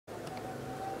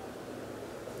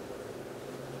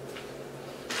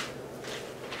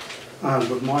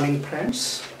Good morning,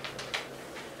 friends.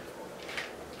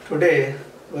 Today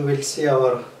we will see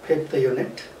our fifth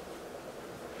unit,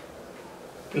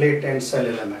 plate and cell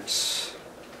elements.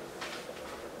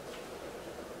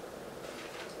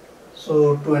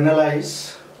 So to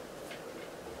analyze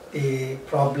the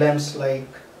problems like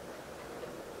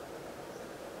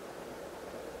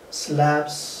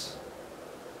slabs,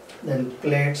 then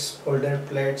plates, folded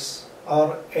plates,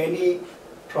 or any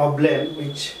problem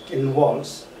which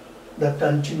involves the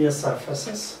continuous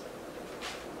surfaces,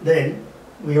 then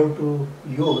we have to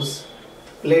use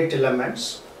plate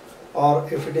elements, or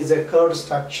if it is a curved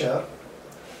structure,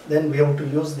 then we have to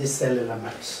use the cell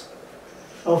elements.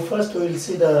 Now first we will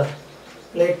see the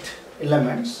plate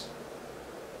elements.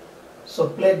 So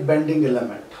plate bending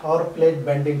element or plate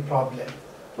bending problem.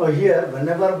 Now here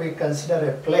whenever we consider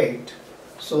a plate,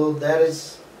 so there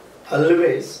is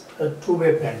always a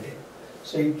two-way bending.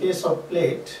 So in case of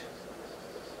plate,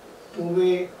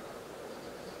 two-way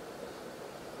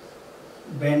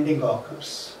bending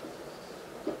occurs.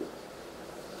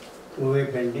 Two-way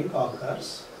bending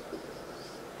occurs,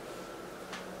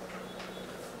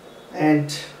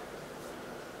 and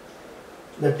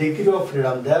the degree of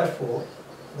freedom, therefore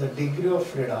the degree of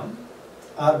freedom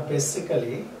are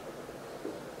basically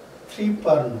 3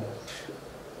 per node.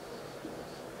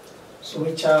 So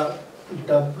which are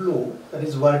W, that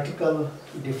is vertical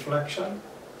deflection,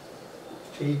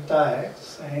 theta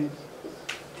x and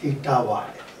theta y.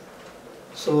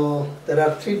 So there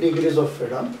are 3 degrees of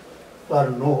freedom per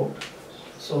node.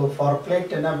 So for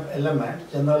plate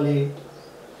element, generally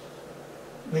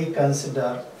we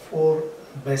consider 4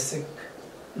 basic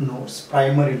nodes,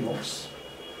 primary nodes.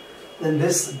 Then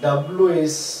this W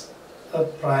is a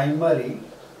primary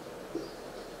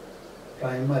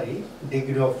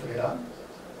degree of freedom.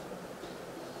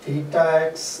 Theta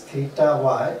x, theta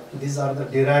y, these are the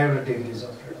derived degrees of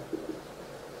freedom.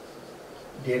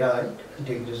 Derived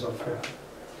degrees of freedom.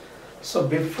 So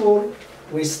before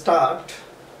we start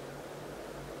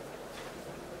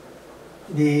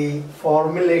the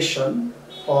formulation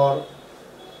for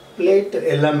plate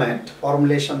element,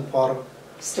 formulation for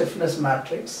stiffness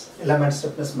matrix, element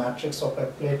stiffness matrix of a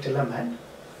plate element,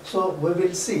 so we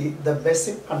will see the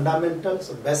basic fundamentals,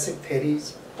 basic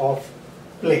theories of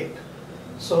plate.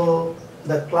 So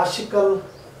the classical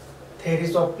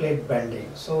theories of plate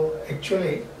bending. So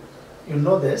actually you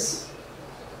know this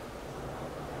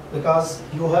because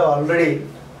you have already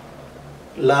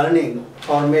learning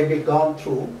or maybe gone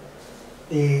through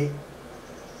the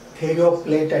theory of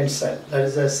plate and cell. That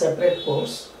is a separate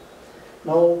course.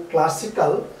 Now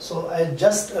classical, so I'll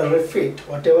just repeat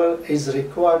whatever is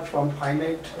required from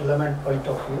finite element point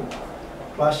of view.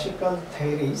 Classical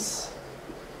theories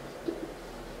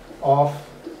of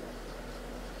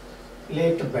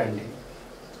plate bending.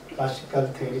 Classical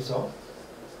theories of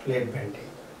plate bending.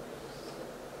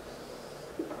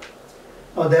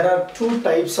 Now there are 2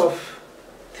 types of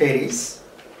theories.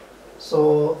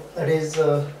 So that is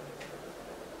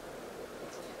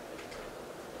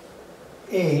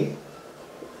A,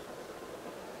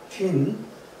 thin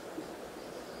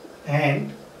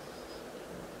and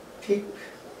thick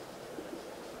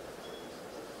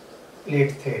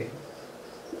plate theory.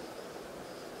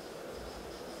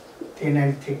 Thin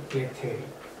and thick plate theory.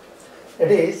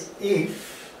 That is,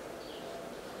 if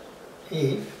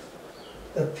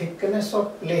the thickness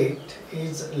of plate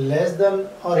is less than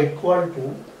or equal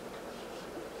to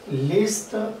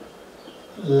least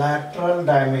lateral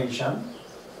dimension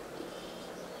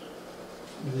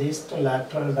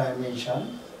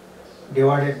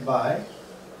divided by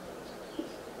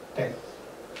 10.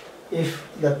 If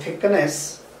the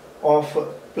thickness of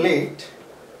plate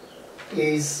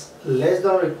is less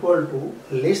than or equal to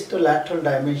least lateral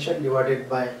dimension divided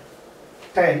by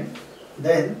 10,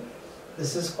 then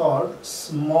this is called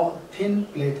thin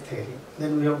plate theory.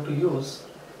 Then we have to use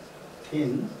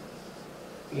thin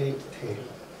plate theory.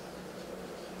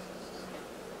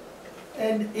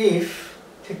 And if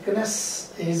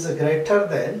thickness is greater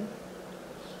than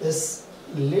this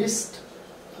least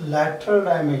lateral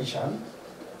dimension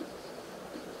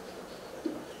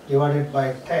divided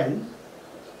by 10,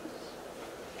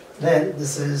 then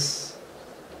this is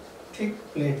thick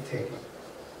plate theory.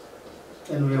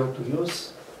 Then we have to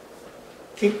use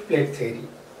thick plate theory.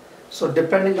 So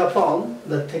depending upon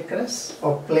the thickness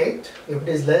of plate, if it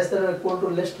is less than or equal to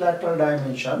least lateral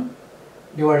dimension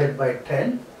divided by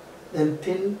 10, then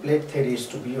thin plate theory is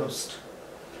to be used.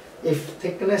 If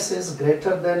thickness is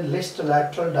greater than least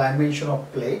lateral dimension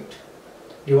of plate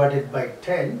divided by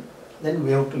 10, then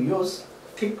we have to use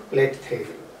thick plate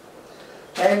theory.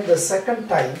 And the second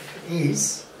type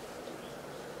is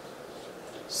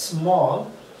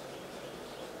small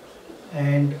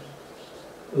and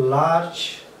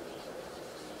large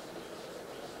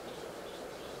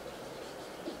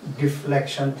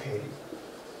deflection theory.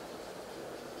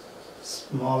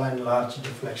 Small and large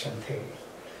deflection theory.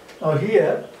 Now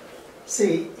here,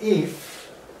 see, if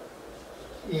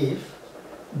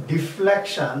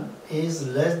deflection is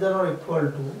less than or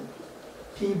equal to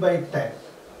t by 10,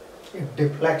 if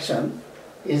deflection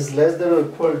is less than or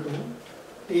equal to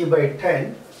t by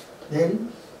 10,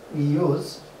 then we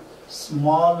use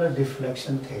small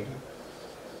deflection theory.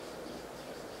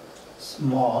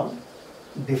 Small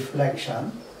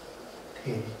deflection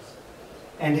theory.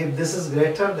 And if this is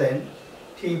greater than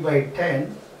t by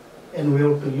 10, then we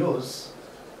have to use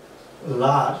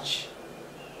large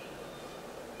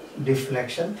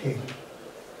deflection theory.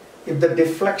 If the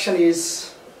deflection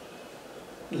is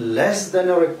less than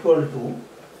or equal to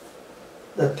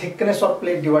the thickness of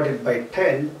plate divided by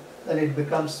 10, then it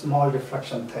becomes small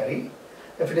deflection theory.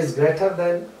 If it is greater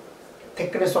than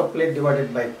thickness of plate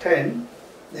divided by 10,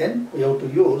 then we have to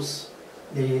use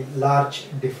the large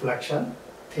deflection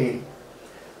theory.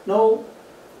 Now,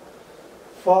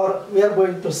 we are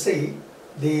going to see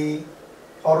the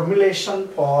formulation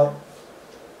for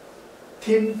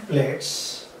thin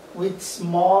plates with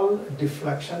small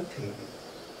deflection theory.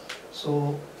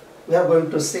 So we are going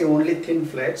to see only thin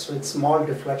plates with small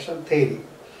deflection theory,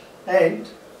 and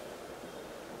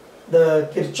the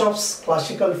Kirchhoff's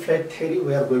classical plate theory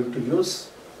we are going to use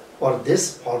for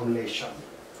this formulation.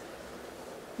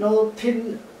 Now,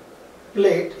 thin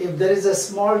plate, if there is a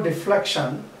small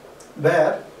deflection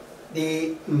where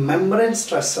the membrane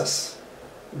stresses,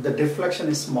 the deflection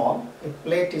is small, if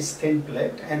plate is thin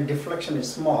plate and deflection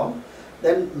is small,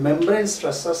 then membrane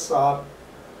stresses are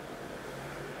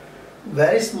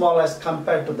very small as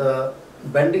compared to the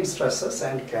bending stresses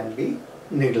and can be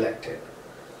neglected.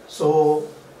 So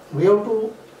we have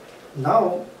to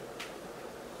now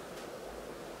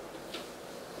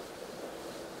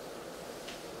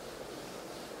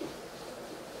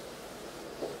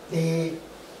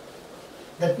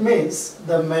that means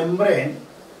the membrane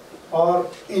or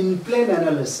in-plane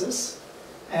analysis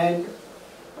and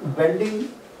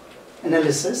bending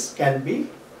analysis can be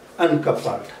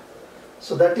uncoupled.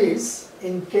 So that is,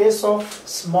 in case of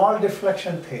small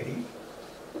deflection theory,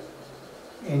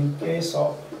 in case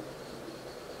of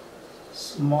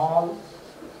small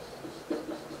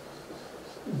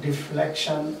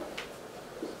deflection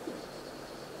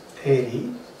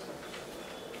theory,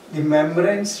 the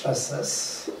membrane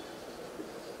stresses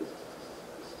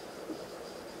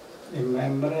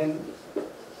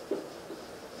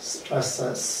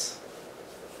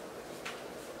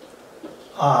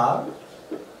are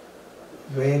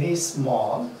very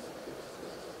small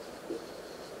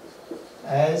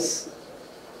as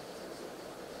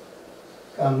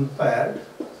compared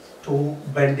to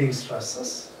bending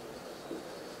stresses.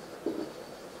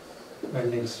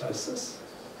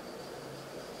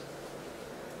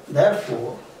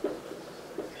 Therefore,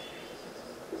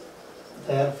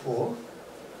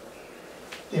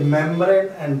 the membrane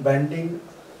and bending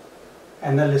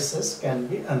analysis can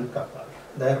be uncoupled.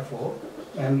 Therefore,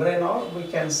 membrane, or we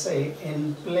can say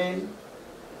in plane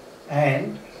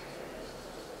and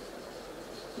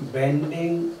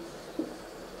bending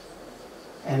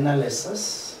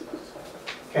analysis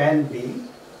can be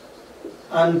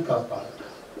uncoupled.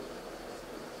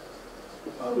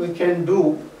 Or we can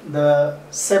do the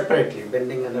separately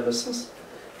bending analysis.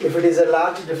 If it is a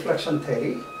large deflection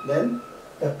theory, then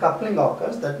the coupling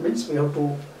occurs. That means we have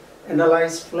to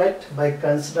analyze flat by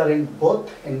considering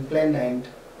both in plane and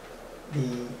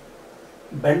the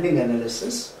bending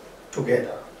analysis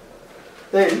together.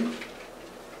 Then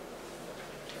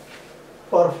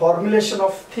for formulation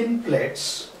of thin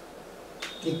plates,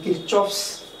 the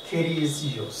Kirchhoff's theory is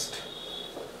used.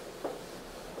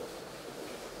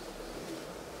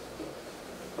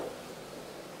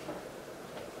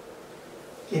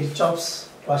 Kirchhoff's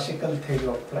classical theory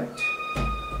of plate.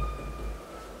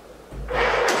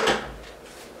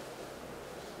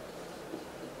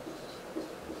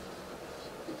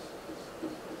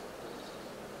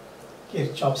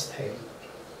 Kirchhoff's theory.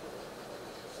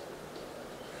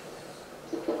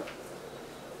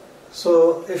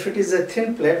 So if it is a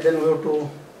thin plate, then we have to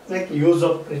make use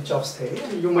of Kirchhoff's theory.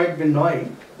 And you might be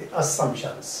knowing the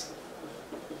assumptions.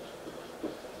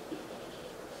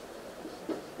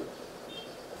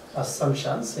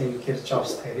 Assumptions in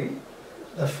Kirchhoff's theory.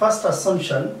 The first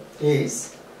assumption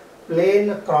is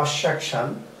plane cross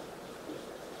section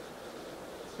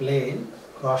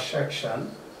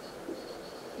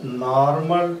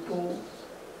normal to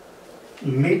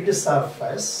mid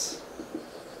surface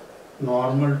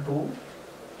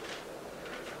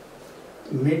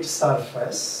mid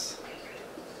surface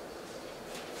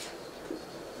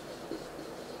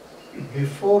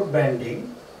before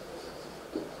bending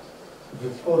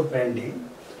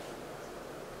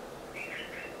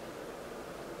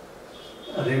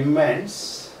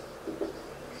remains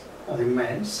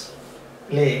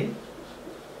plane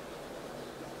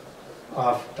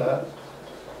after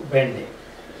bending.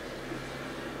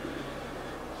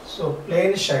 So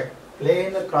plane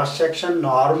cross section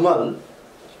normal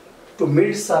to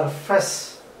mid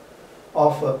surface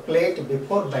of a plate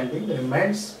before bending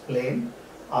remains plane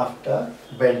after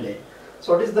bending.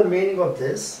 So what is the meaning of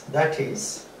this? That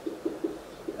is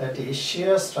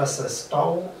shear stresses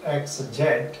tau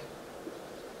xz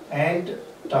and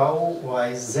tau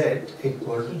yz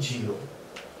equal to 0.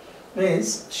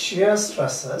 Means shear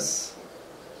stresses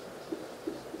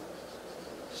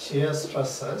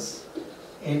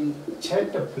in Z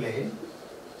plane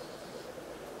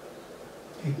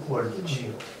equal to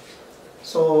 0.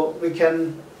 So we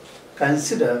can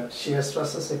consider shear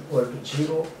stresses equal to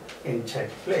 0 in Z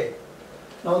plane.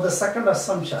 Now the second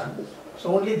assumption,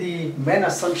 so only the main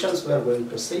assumptions we are going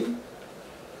to see.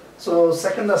 So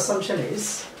second assumption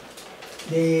is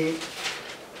the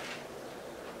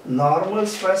normal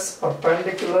stress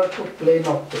perpendicular to plane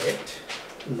of plate,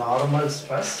 normal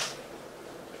stress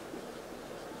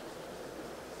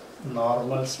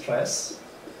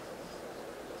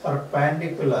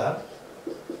perpendicular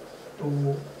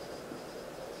to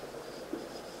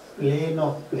plane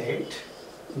of plate,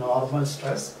 normal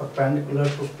stress perpendicular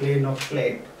to plane of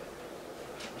plate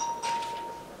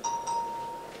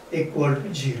equal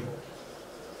to 0.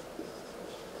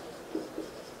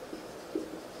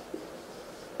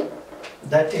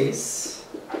 That is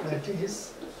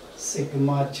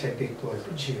sigma z equal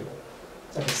to 0.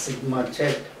 That is sigma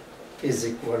z is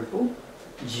equal to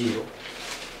 0.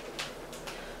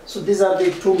 So these are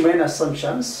the two main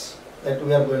assumptions that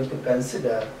we are going to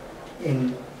consider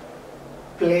in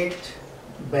plate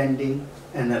bending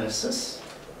analysis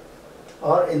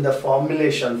or in the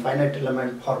formulation, finite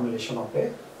element formulation of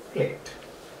a plate.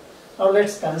 Now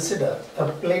let's consider a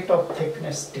plate of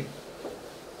thickness T.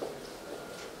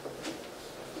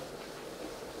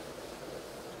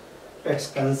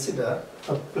 Let's consider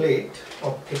a plate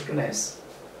of thickness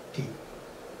T.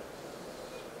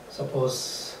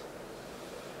 Suppose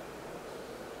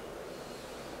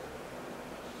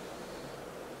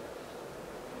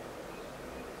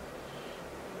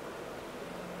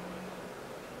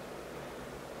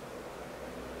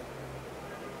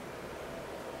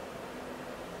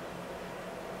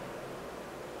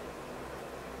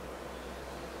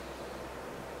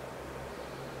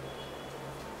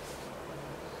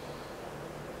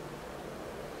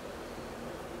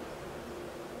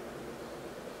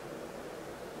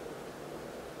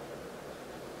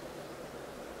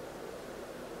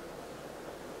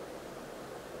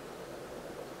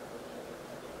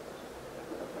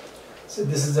so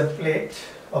this is a plate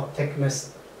of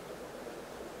thickness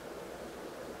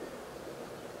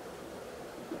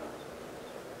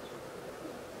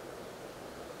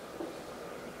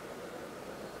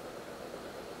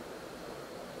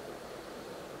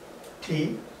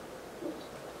T.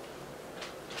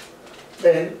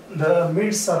 Then the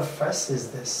mid surface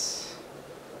is this.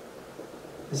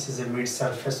 This is a mid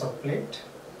surface of plate.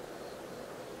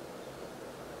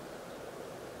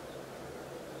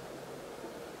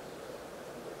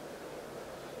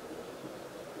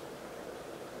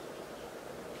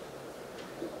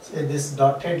 Say this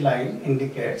dotted line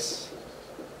indicates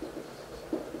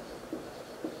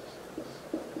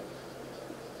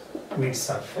mid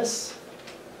surface.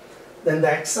 Then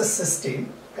the axis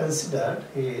system considered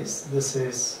is, this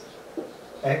is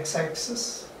x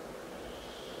axis,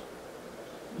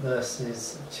 this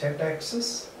is z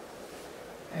axis,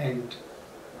 and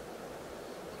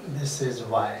this is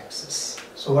y axis.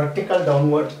 So vertical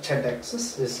downward z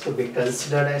axis is to be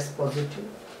considered as positive.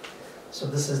 So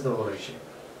this is the origin.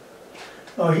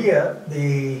 Now here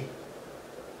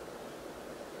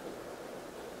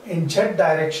in z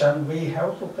direction we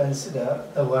have to consider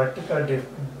the vertical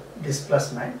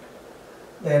displacement,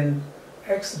 then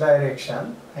x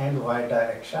direction and y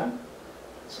direction.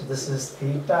 So this is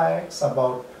theta x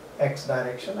about x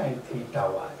direction and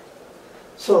theta y.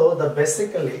 So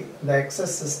basically the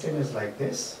axis system is like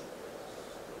this.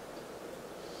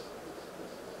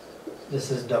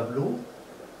 This is W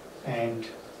and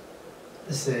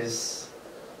this is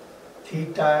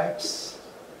theta x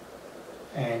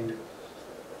and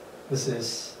this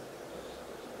is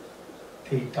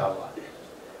theta y.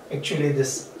 Actually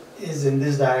this is in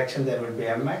this direction, there will be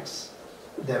mx,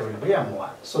 there will be my.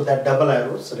 So that double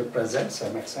arrows represents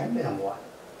mx and my.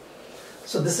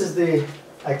 So this is the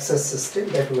access system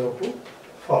that we have to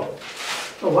follow.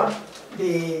 So what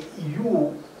the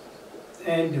U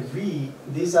and V,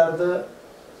 these are the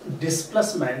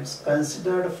displacements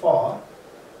considered for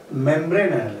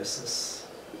membrane analysis,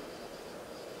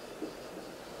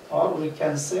 or we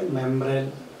can say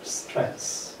membrane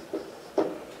strengths,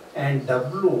 and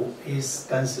W is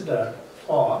considered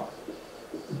for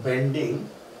bending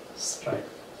strength.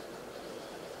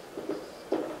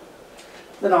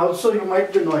 Then also you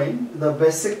might be knowing the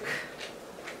basic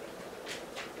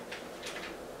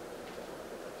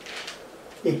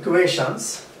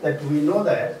equations, that we know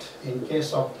that in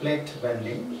case of plate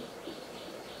bending,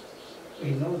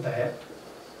 we know that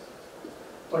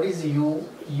what is U?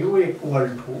 U equal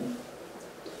to,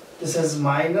 this is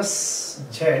minus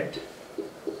Z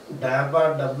da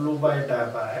bar W by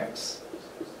da bar X,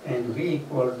 and V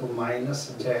equal to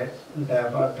minus Z da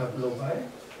bar W by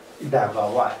da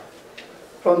bar Y.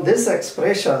 From these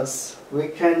expressions we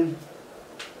can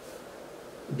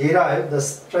derive the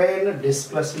strain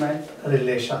displacement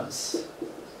relations.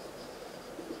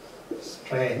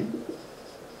 Strain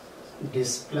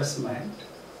displacement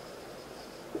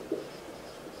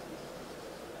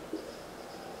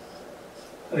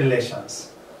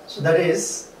relations. So that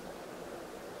is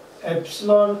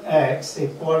epsilon x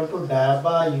equal to da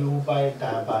bar u by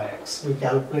da bar x. We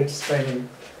calculate strain in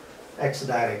x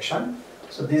direction.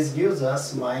 So this gives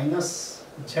us minus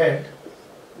z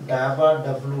da bar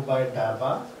w by da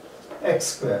bar x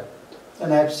square.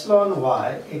 And epsilon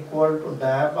y equal to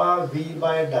da bar v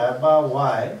by da bar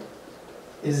y.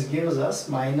 This gives us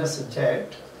minus z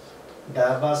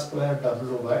da bar square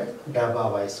w by da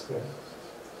bar y square.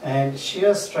 And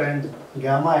shear strength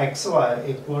gamma xy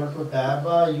equal to da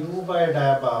bar u by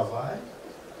da bar y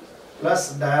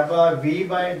plus da bar v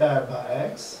by da bar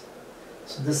x.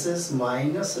 So this is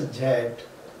minus z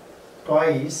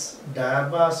twice da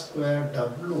bar square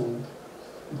w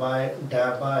by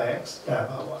da bar x da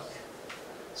bar y.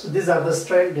 So these are the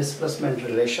strain displacement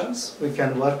relations. We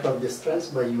can work out the strains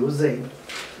by using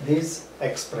these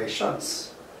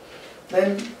expressions.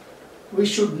 Then we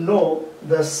should know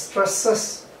the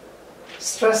stress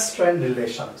strain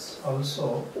relations.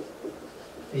 Also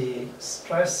the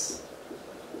stress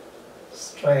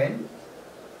strain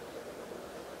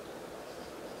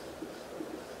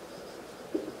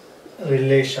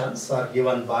relations are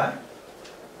given by,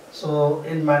 so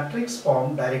in matrix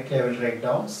form directly I will write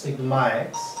down sigma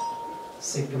x,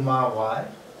 sigma y,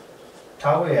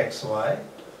 tau xy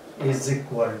is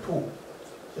equal to,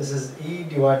 this is E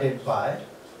divided by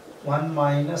 1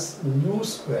 minus nu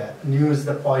square. Nu is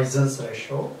the Poisson's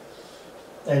ratio,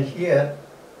 and here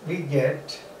we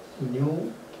get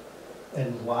nu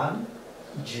and 1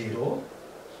 0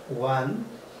 1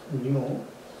 nu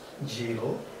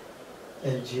 0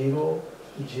 and 0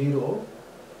 0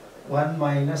 1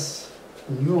 minus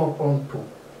nu upon 2,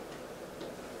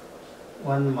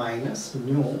 1 minus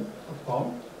nu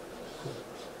upon 2,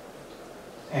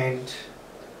 and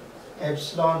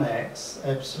epsilon x,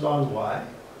 epsilon y,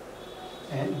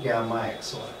 and gamma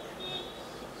xy.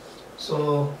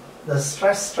 So the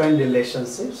stress strain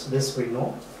relationships, this we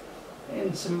know.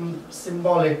 In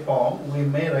symbolic form we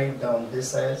may write down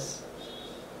this as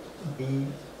B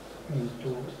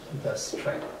into the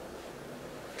strain.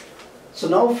 So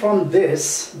now from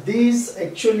this, these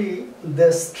actually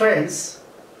the strains,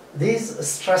 these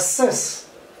stresses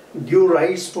give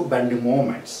rise to bending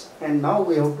moments, and now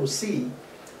we have to see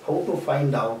how to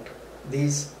find out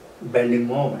these bending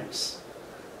moments.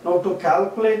 Now to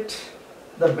calculate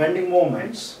the bending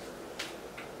moments,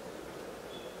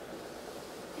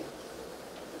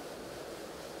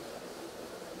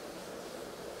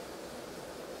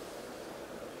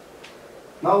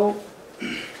 now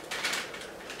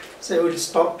so we will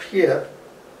stop here,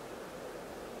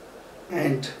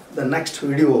 and the next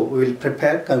video we will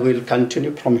prepare and we will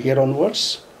continue from here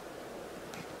onwards.